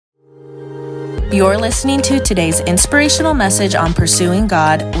You're listening to today's inspirational message on pursuing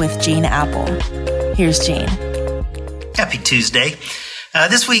God with Gene Apple. Here's Gene. Happy Tuesday.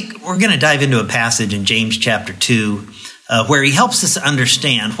 This week, we're going to dive into a passage in James chapter 2 where he helps us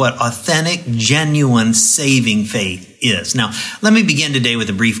understand what authentic, genuine, saving faith is. Now, let me begin today with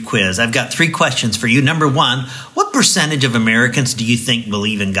a brief quiz. I've got 3 questions for you. Number 1, what percentage of Americans do you think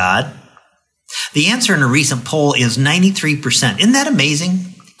believe in God? The answer in a recent poll is 93%. Isn't that amazing?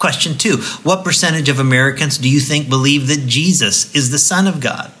 Question 2, what percentage of Americans do you think believe that Jesus is the Son of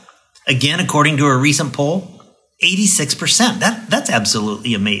God? Again, according to a recent poll, 86%. That's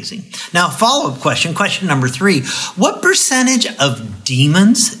absolutely amazing. Now, follow-up question number 3. What percentage of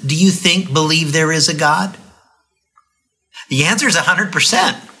demons do you think believe there is a God? The answer is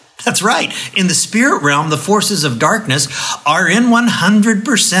 100%. That's right. In the spirit realm, the forces of darkness are in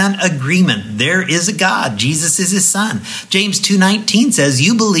 100% agreement. There is a God. Jesus is his son. James 2:19 says,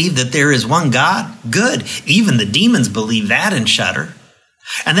 you believe that there is one God? Good. Even the demons believe that and shudder.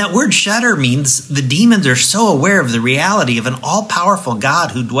 And that word shudder means the demons are so aware of the reality of an all-powerful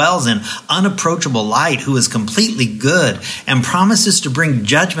God who dwells in unapproachable light, who is completely good and promises to bring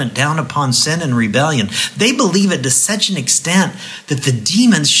judgment down upon sin and rebellion. They believe it to such an extent that the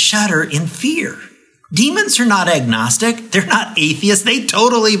demons shudder in fear. Demons are not agnostic. They're not atheists. They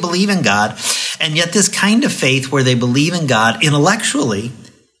totally believe in God. And yet this kind of faith where they believe in God intellectually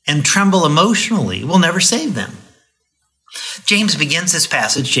and tremble emotionally will never save them. James begins this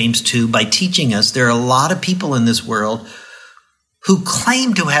passage, James 2, by teaching us there are a lot of people in this world who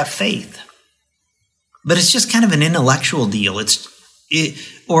claim to have faith, but it's just kind of an intellectual deal. It's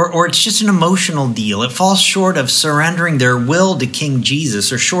just an emotional deal. It falls short of surrendering their will to King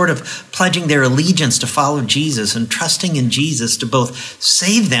Jesus, or short of pledging their allegiance to follow Jesus and trusting in Jesus to both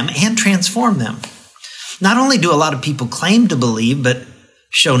save them and transform them. Not only do a lot of people claim to believe, but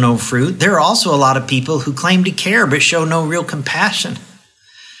show no fruit, there are also a lot of people who claim to care but show no real compassion.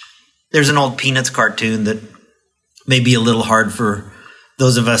 There's an old Peanuts cartoon that may be a little hard for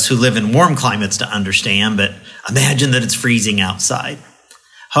those of us who live in warm climates to understand, but imagine that it's freezing outside.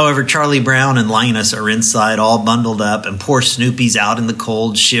 However, Charlie Brown and Linus are inside all bundled up, and poor Snoopy's out in the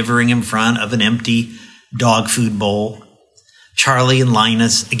cold, shivering in front of an empty dog food bowl. Charlie and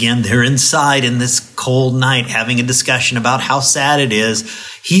Linus, again, they're inside in this cold night having a discussion about how sad it is.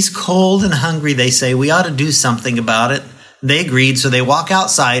 He's cold and hungry, they say. We ought to do something about it. They agreed, so they walk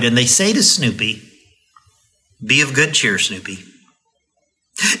outside and they say to Snoopy, be of good cheer, Snoopy.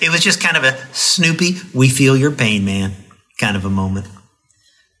 It was just kind of a Snoopy, we feel your pain, man, kind of a moment.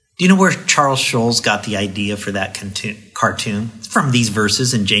 Do you know where Charles Schulz got the idea for that cartoon? It's from these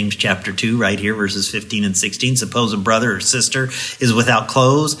verses in James chapter 2, right here, verses 15 and 16. Suppose a brother or sister is without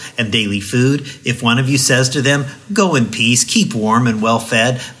clothes and daily food. If one of you says to them, go in peace, keep warm and well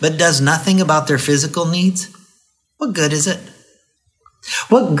fed, but does nothing about their physical needs, what good is it?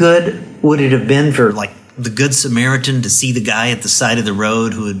 What good would it have been for, like, the Good Samaritan to see the guy at the side of the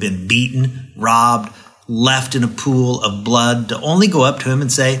road who had been beaten, robbed, left in a pool of blood, to only go up to him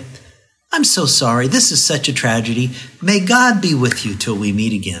and say, I'm so sorry. This is such a tragedy. May God be with you till we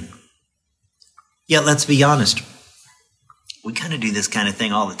meet again. Yet let's be honest. We kind of do this kind of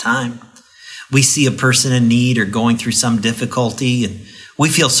thing all the time. We see a person in need or going through some difficulty, and we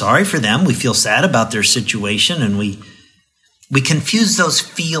feel sorry for them. We feel sad about their situation, and we confuse those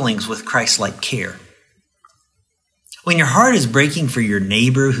feelings with Christ-like care. When your heart is breaking for your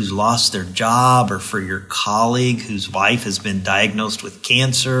neighbor who's lost their job, or for your colleague whose wife has been diagnosed with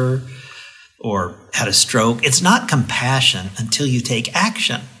cancer or had a stroke, it's not compassion until you take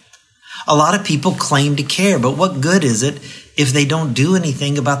action. A lot of people claim to care, but what good is it if they don't do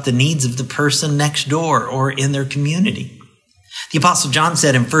anything about the needs of the person next door or in their community? The Apostle John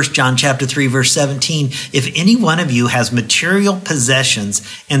said in 1 John chapter 3, verse 17, if any one of you has material possessions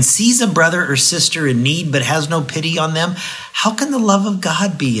and sees a brother or sister in need but has no pity on them, how can the love of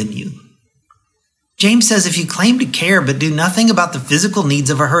God be in you? James says if you claim to care but do nothing about the physical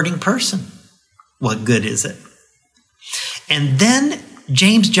needs of a hurting person, what good is it? And then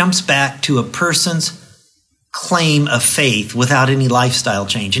James jumps back to a person's claim of faith without any lifestyle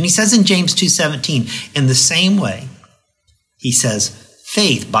change. And he says in James 2:17, in the same way, he says,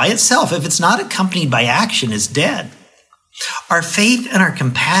 faith by itself, if it's not accompanied by action, is dead. Our faith and our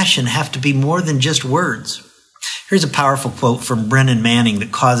compassion have to be more than just words. Here's a powerful quote from Brennan Manning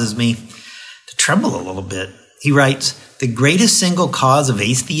that causes me to tremble a little bit. He writes, the greatest single cause of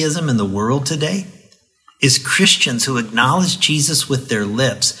atheism in the world today is Christians who acknowledge Jesus with their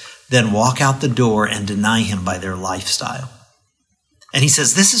lips, then walk out the door and deny him by their lifestyle. And he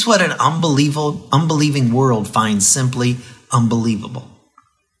says, this is what an unbelieving world finds simply unbelievable.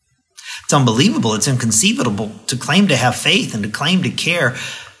 It's unbelievable. It's inconceivable to claim to have faith and to claim to care,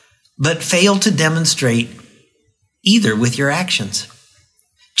 but fail to demonstrate either with your actions.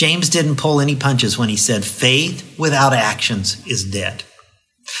 James didn't pull any punches when he said faith without actions is dead.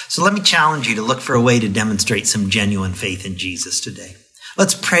 So let me challenge you to look for a way to demonstrate some genuine faith in Jesus today.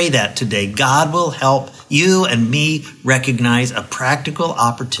 Let's pray that today God will help you and me recognize a practical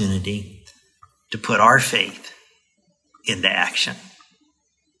opportunity to put our faith into action.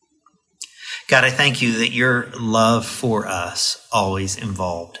 God, I thank you that your love for us always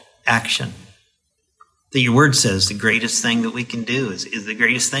involved action. That your word says the greatest thing that we can do is the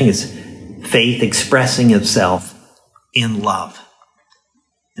greatest thing is faith expressing itself in love.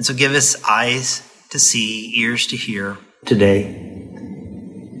 And so give us eyes to see, ears to hear today.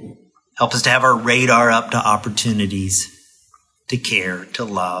 Help us to have our radar up to opportunities to care, to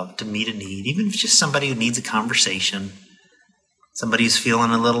love, to meet a need, even if it's just somebody who needs a conversation, somebody who's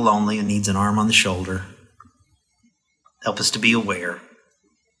feeling a little lonely and needs an arm on the shoulder. Help us to be aware.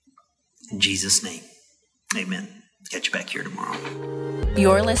 In Jesus' name, amen. Catch you back here tomorrow.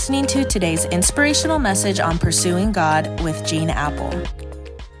 You're listening to today's inspirational message on Pursuing God with Gene Apple.